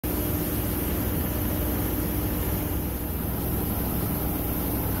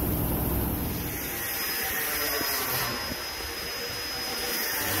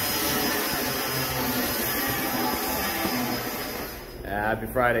Happy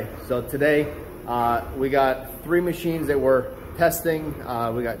Friday. So today we got 3 machines that we're testing.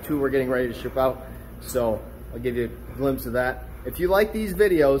 We got 2 we're getting ready to ship out. So I'll give you a glimpse of that. If you like these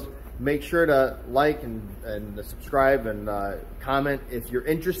videos, make sure to like and subscribe and comment. If you're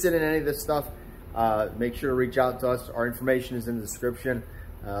interested in any of this stuff, make sure to reach out to us. Our information is in the description.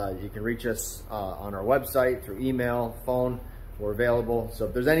 You can reach us on our website, through email, phone. We're available. So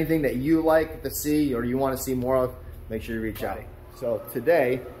if there's anything that you like to see or you want to see more of, make sure you reach out. So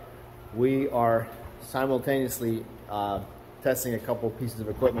today we are simultaneously testing a couple pieces of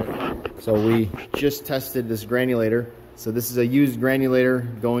equipment. So we just tested this granulator. So this is a used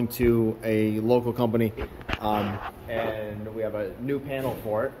granulator going to a local company, and we have a new panel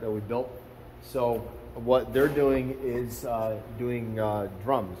for it that we built. So what they're doing is doing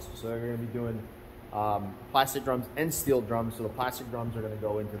drums. So they're going to be doing plastic drums and steel drums. So the plastic drums are going to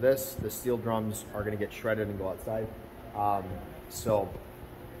go into this. The steel drums are going to get shredded and go outside. So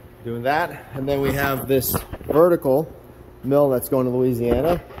doing that, and then we have this vertical mill that's going to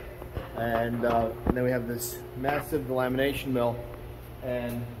Louisiana, and then we have this massive delamination mill,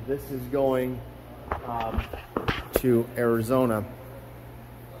 and this is going to Arizona,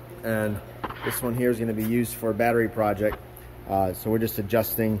 and this one here is going to be used for a battery project. So we're just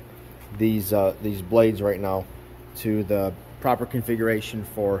adjusting these blades right now to the proper configuration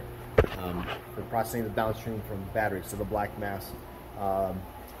for processing the downstream from batteries, so the black mass.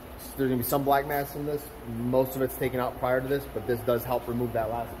 There's going to be some black mass in this. Most of it's taken out prior to this, but this does help remove that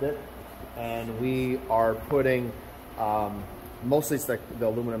last bit. And we are putting, mostly it's the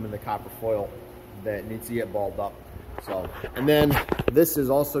aluminum and the copper foil that needs to get balled up. So, and then this is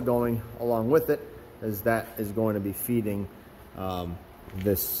also going along with it, as that is going to be feeding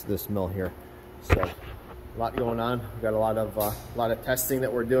this mill here. So a lot going on. We've got a lot of testing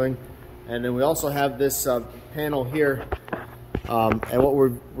that we're doing, and then we also have this panel here. And what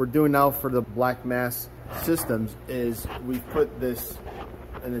we're doing now for the black mass systems is we've put this,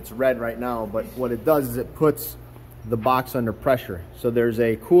 and it's red right now, but what it does is it puts the box under pressure. So there's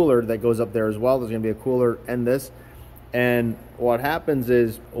a cooler that goes up there as well. There's going to be a cooler and this. And what happens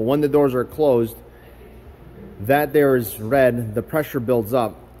is when the doors are closed, that there is red, the pressure builds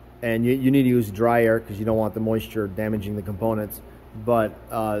up, and you need to use dry air because you don't want the moisture damaging the components. But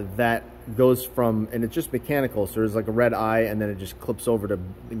that goes from, and it's just mechanical, so there's like a red eye, and then it just clips over to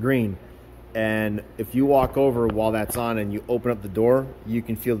green. And if you walk over while that's on and you open up the door, you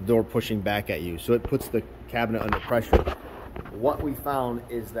can feel the door pushing back at you. So it puts the cabinet under pressure. What we found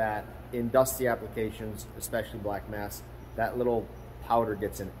is that in dusty applications, especially black mass, that little powder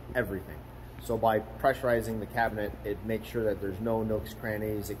gets in everything. So by pressurizing the cabinet, it makes sure that there's no nooks,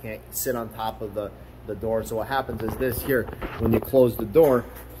 crannies. It can't sit on top of the door. So what happens is this here, when you close the door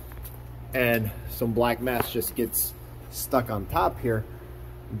and some black mass just gets stuck on top here,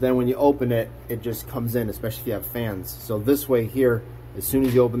 then when you open it, it just comes in, especially if you have fans. So this way here, as soon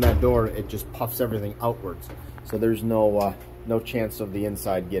as you open that door, it just puffs everything outwards. So there's no chance of the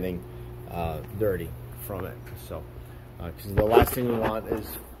inside getting dirty from it. So because the last thing we want is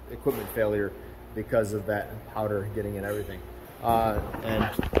equipment failure because of that powder getting in everything. And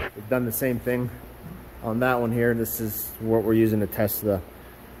we've done the same thing on that one here. This is what we're using to test the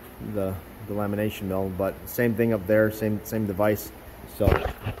lamination mill, but same thing up there, same device. So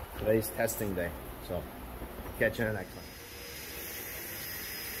today's testing day. So catch you in the next one.